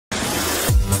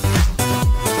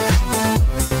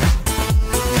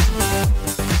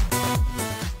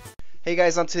Hey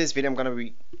guys, on today's video I'm gonna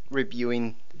be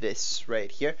reviewing this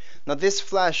right here. Now this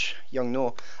flash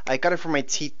Yongnuo, I got it from my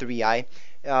T3i.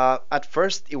 At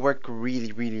first it worked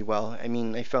really well. I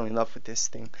mean, I fell in love with this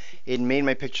thing. It made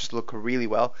my pictures look really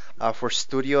well. For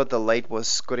studio, the light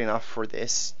was good enough for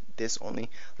this only.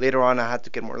 Later on I had to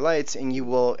get more lights and you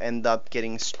will end up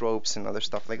getting strobes and other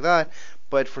stuff like that.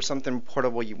 But for something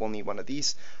portable you will need one of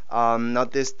these. Now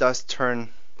this does turn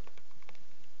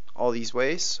all these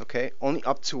ways, okay, only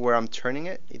up to where I'm turning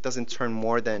it. It doesn't turn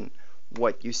more than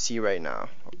what you see right now,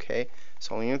 okay,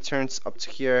 so only it turns up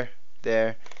to here,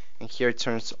 there, and here it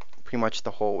turns pretty much the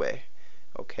whole way,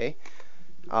 okay.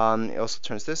 It also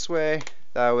turns this way,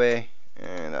 that way,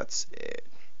 and that's it.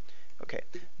 Okay,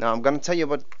 now I'm gonna tell you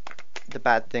about the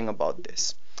bad thing about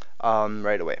this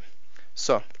right away.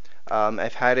 So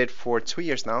I've had it for 2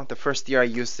 years now. The first year I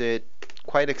used it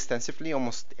quite extensively,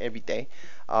 almost every day,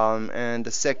 and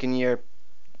the second year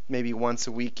maybe once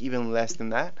a week, even less than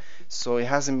that, so it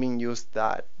hasn't been used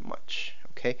that much,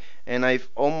 okay. And I've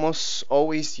almost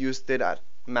always used it at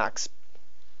max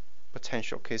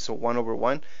potential, okay, so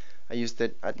 1/1 I used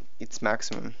it at its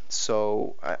maximum,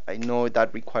 so I know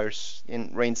that requires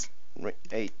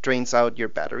it drains out your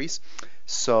batteries,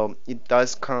 so it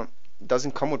doesn't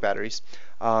come with batteries,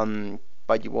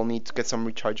 but you will need to get some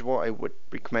rechargeable. I would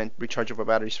recommend rechargeable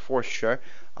batteries for sure.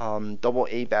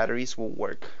 AA batteries will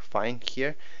work fine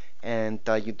here, and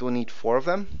you do need 4 of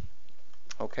them,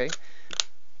 okay.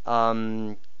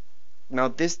 Now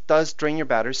this does drain your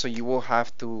battery, so you will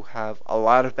have to have a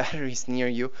lot of batteries near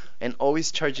you and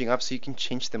always charging up so you can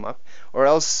change them up, or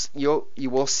else you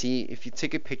will see if you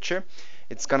take a picture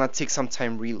it's gonna take some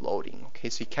time reloading, okay.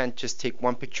 So you can't just take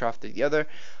one picture after the other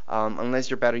unless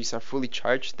your batteries are fully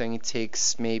charged. Then it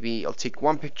takes it'll take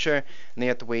one picture and then you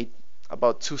have to wait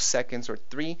about 2 seconds or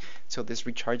 3 till this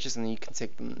recharges, and then you can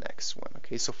take the next one,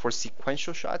 okay. So for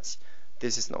sequential shots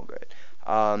this is no good,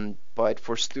 but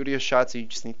for studio shots you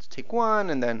just need to take one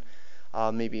and then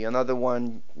maybe another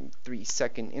one,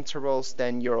 3-second intervals,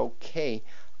 then you're okay.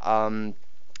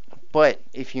 But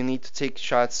if you need to take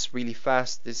shots really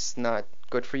fast, this is not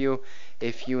good for you.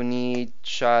 If you need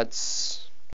shots,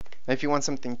 if you want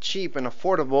something cheap and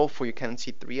affordable for your Canon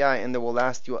T3i and that will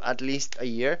last you at least a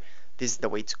year, this is the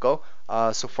way to go.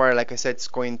 So far, like I said, it's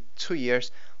going 2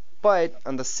 years, but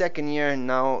on the second year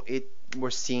now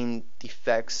we're seeing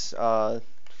defects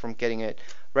from getting it.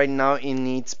 Right now it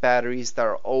needs batteries that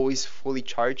are always fully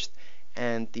charged,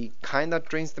 and the kind of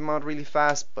drains them out really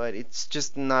fast, but it's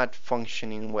just not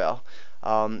functioning well.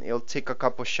 It'll take a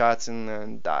couple shots and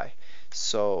then die.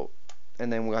 So,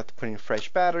 and then we'll have to put in fresh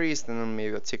batteries, then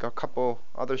maybe we'll take a couple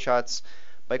other shots.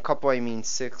 By couple I mean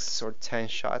 6 or 10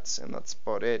 shots, and that's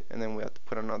about it, and then we have to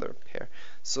put another pair.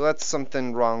 So that's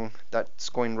something wrong that's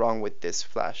going wrong with this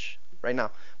flash right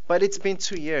now. But it's been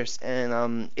 2 years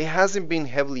and it hasn't been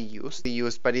heavily used,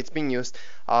 but it's been used.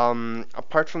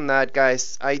 Apart from that,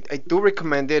 guys, I do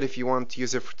recommend it if you want to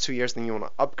use it for 2 years and you want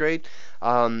to upgrade.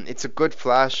 It's a good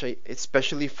flash,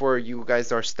 especially for you guys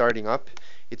that are starting up.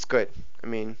 It's good. I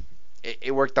mean,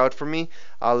 it worked out for me.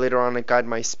 Later on I got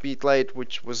my Speedlite,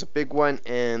 which was a big one,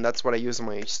 and that's what I use in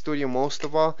my studio most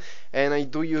of all. And I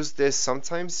do use this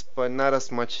sometimes, but not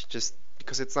as much, just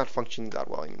because it's not functioning that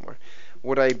well anymore.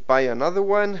 Would I buy another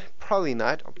one? Probably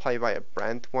not. I'll probably buy a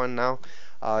brand one now.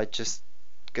 Just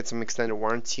get some extended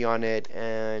warranty on it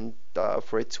and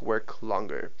for it to work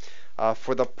longer.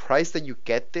 For the price that you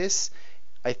get this,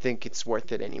 I think it's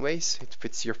worth it anyways. If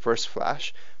it's your first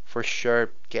flash, for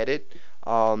sure get it.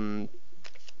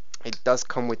 It does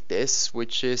come with this,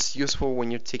 which is useful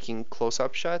when you're taking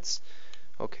close-up shots.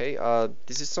 Okay,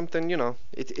 this is something, you know,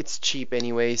 it's cheap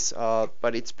anyways,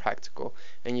 but it's practical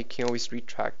and you can always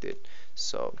retract it.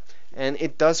 So, and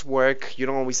it does work. You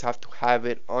don't always have to have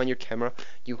it on your camera.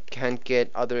 You can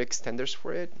get other extenders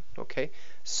for it, okay.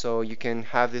 So you can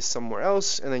have this somewhere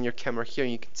else and then your camera here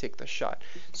and you can take the shot.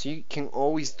 So you can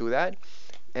always do that,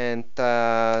 and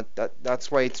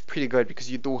that's why it's pretty good, because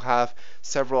you do have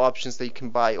several options that you can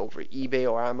buy over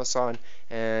eBay or Amazon,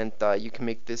 and you can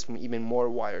make this even more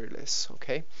wireless,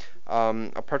 okay.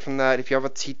 Apart from that, if you have a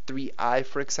T3i,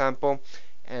 for example,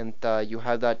 and you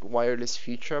have that wireless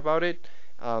feature about it,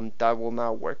 that will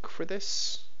not work for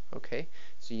this, okay.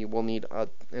 So you will need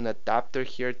an adapter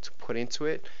here to put into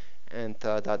it, and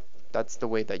that's the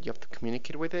way that you have to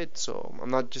communicate with it. So I'm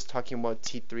not just talking about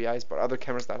T3i's, but other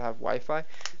cameras that have Wi-Fi.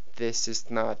 This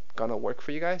is not gonna work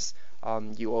for you guys.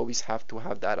 You always have to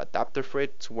have that adapter for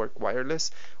it to work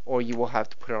wireless, or you will have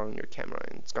to put it on your camera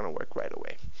and it's gonna work right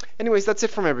away. Anyways, that's it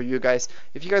for my review, guys.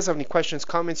 If you guys have any questions,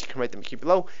 comments, you can write them here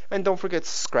below, and don't forget to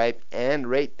subscribe and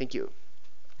rate. Thank you.